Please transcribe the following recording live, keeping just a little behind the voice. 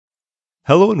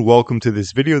Hello and welcome to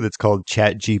this video that's called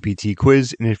ChatGPT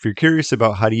Quiz. And if you're curious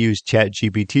about how to use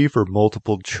ChatGPT for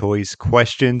multiple choice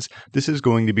questions, this is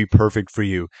going to be perfect for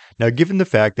you. Now, given the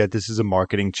fact that this is a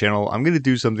marketing channel, I'm going to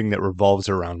do something that revolves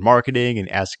around marketing and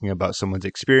asking about someone's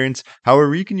experience.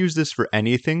 However, you can use this for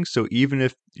anything. So even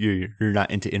if you're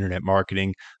not into internet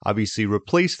marketing, obviously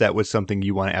replace that with something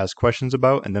you want to ask questions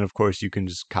about. And then, of course, you can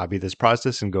just copy this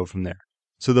process and go from there.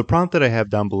 So the prompt that I have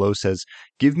down below says,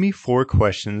 give me 4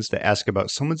 questions to ask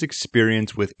about someone's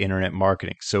experience with internet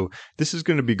marketing. So this is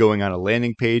going to be going on a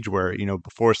landing page where,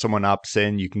 before someone opts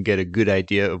in, you can get a good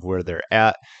idea of where they're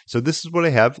at. So this is what I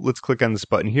have. Let's click on this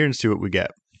button here and see what we get.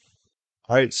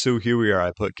 All right, so here we are.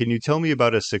 I put, can you tell me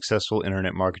about a successful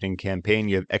internet marketing campaign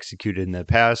you have executed in the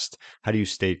past? How do you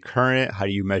stay current? How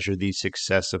do you measure the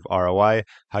success of ROI?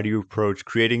 How do you approach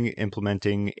creating,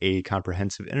 implementing a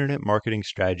comprehensive internet marketing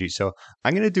strategy? So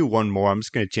I'm going to do one more. I'm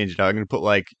just going to change it out. I'm going to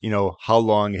put how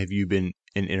long have you been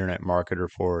an internet marketer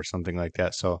for or something like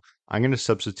that. So I'm going to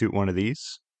substitute one of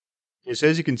these. So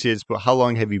as you can see, it's about how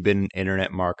long have you been an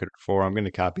internet marketer for? I'm going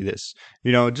to copy this.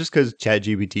 Just because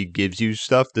ChatGPT gives you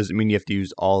stuff doesn't mean you have to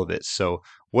use all of it. So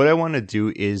what I want to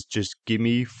do is just give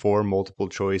me 4 multiple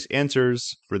choice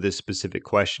answers for this specific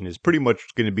question is pretty much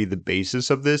going to be the basis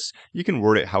of this. You can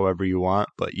word it however you want,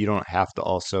 but you don't have to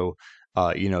also,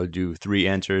 do 3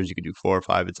 answers. You can do 4 or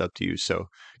 5. It's up to you. So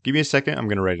give me a second. I'm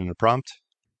going to write in a prompt.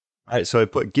 All right, so I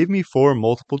put, give me 4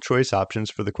 multiple choice options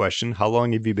for the question, how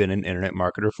long have you been an internet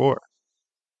marketer for?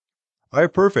 All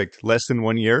right, perfect. Less than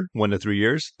 1 year, 1 to 3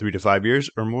 years, 3 to 5 years,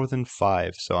 or more than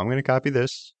 5. So I'm going to copy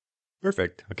this.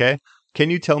 Perfect. Okay. Can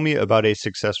you tell me about a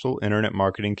successful internet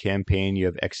marketing campaign you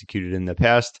have executed in the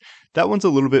past? That one's a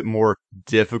little bit more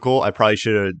difficult. I probably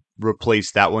should have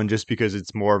replaced that one just because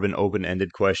it's more of an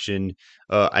open-ended question.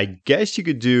 I guess you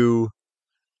could do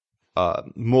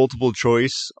multiple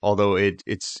choice, although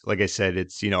it's like I said,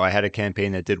 it's I had a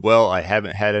campaign that did well. I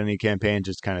haven't had any campaign,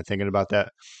 just kind of thinking about that.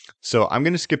 So I'm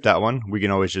going to skip that one. We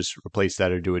can always just replace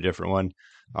that or do a different one.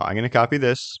 I'm going to copy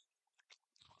this.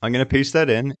 I'm going to paste that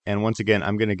in. And once again,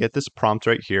 I'm going to get this prompt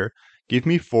right here. Give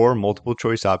me 4 multiple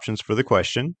choice options for the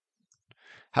question.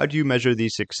 How do you measure the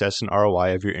success and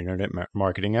ROI of your internet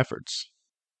marketing efforts?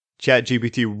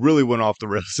 ChatGPT really went off the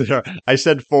rails there. I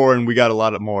said 4 and we got a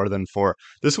lot more than 4.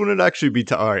 This one would actually be,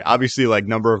 all right, obviously like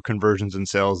number of conversions and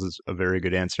sales is a very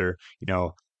good answer.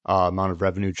 Amount of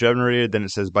revenue generated. Then it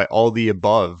says by all the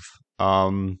above.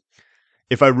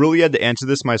 If I really had to answer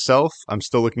this myself, I'm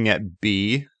still looking at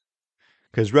B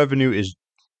because revenue is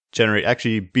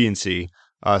actually B and C.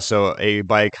 So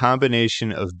by a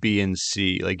combination of B and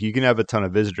C, like you can have a ton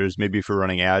of visitors, maybe if you're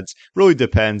running ads, really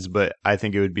depends, but I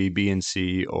think it would be B and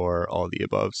C or all the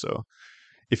above. So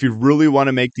if you really want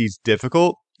to make these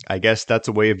difficult, I guess that's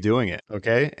a way of doing it.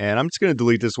 Okay. And I'm just going to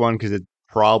delete this one because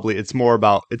it's more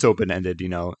about, it's open-ended,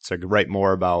 it's like write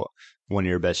more about one of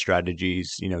your best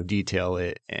strategies, detail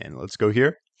it. And let's go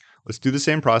here. Let's do the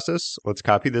same process. Let's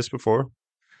copy this before.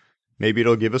 Maybe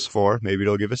it'll give us 4. Maybe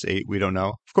it'll give us 8. We don't know.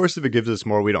 Of course, if it gives us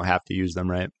more, we don't have to use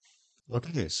them, right?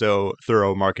 Okay, so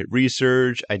thorough market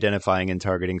research, identifying and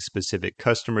targeting specific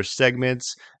customer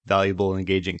segments, valuable and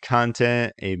engaging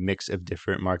content, a mix of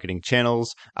different marketing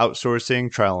channels, outsourcing,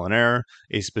 trial and error,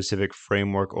 a specific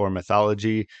framework or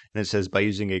methodology. And it says by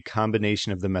using a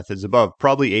combination of the methods above.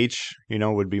 Probably H,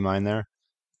 would be mine there.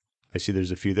 I see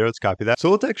there's a few there. Let's copy that. So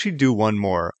let's actually do one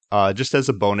more. Just as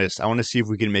a bonus, I want to see if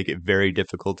we can make it very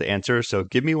difficult to answer. So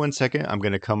give me 1 second. I'm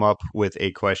going to come up with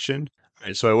a question. All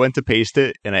right, so I went to paste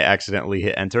it and I accidentally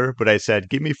hit enter, but I said,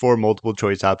 give me 4 multiple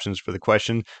choice options for the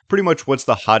question. Pretty much what's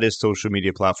the hottest social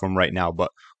media platform right now.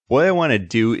 But what I want to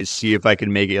do is see if I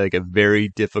can make it like a very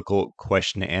difficult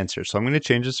question to answer. So I'm going to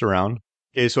change this around.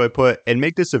 Okay, so I put, and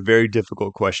make this a very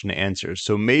difficult question to answer.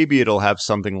 So maybe it'll have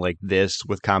something like this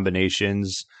with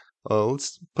combinations.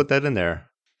 Let's put that in there.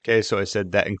 Okay, so I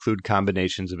said that include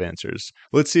combinations of answers.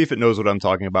 Let's see if it knows what I'm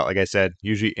talking about. Like I said,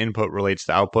 usually input relates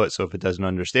to output, so if it doesn't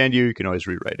understand you, you can always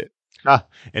rewrite it.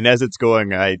 And as it's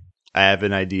going, I have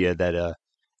an idea that,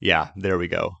 yeah, there we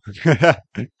go.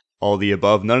 All the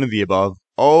above, none of the above.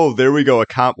 Oh, there we go.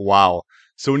 Wow.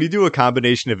 So when you do a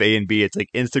combination of A and B, it's like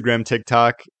Instagram,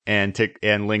 TikTok, and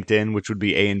LinkedIn, which would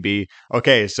be A and B.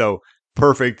 Okay, so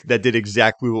perfect. That did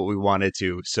exactly what we wanted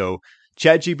to. So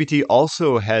ChatGPT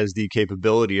also has the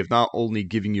capability of not only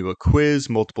giving you a quiz,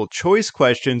 multiple choice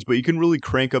questions, but you can really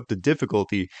crank up the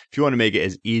difficulty. If you want to make it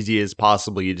as easy as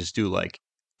possible, you just do like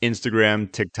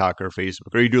Instagram, TikTok, or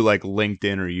Facebook, or you do like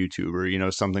LinkedIn or YouTube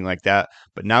or, something like that.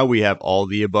 But now we have all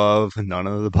the above, none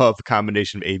of the above,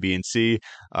 combination of A, B, and C,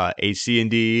 A, C, and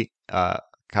D,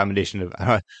 combination of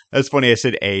that's funny. I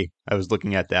said A. I was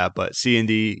looking at that, but C and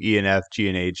D, E and F, G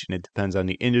and H, and it depends on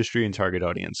the industry and target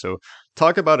audience. So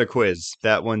talk about a quiz.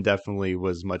 That one definitely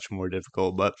was much more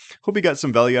difficult, but hope you got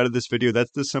some value out of this video.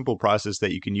 That's the simple process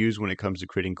that you can use when it comes to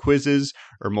creating quizzes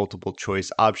or multiple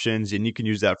choice options, and you can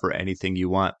use that for anything you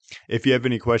want. If you have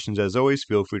any questions, as always,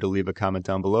 feel free to leave a comment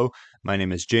down below. My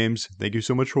name is James. Thank you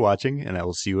so much for watching, and I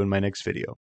will see you in my next video.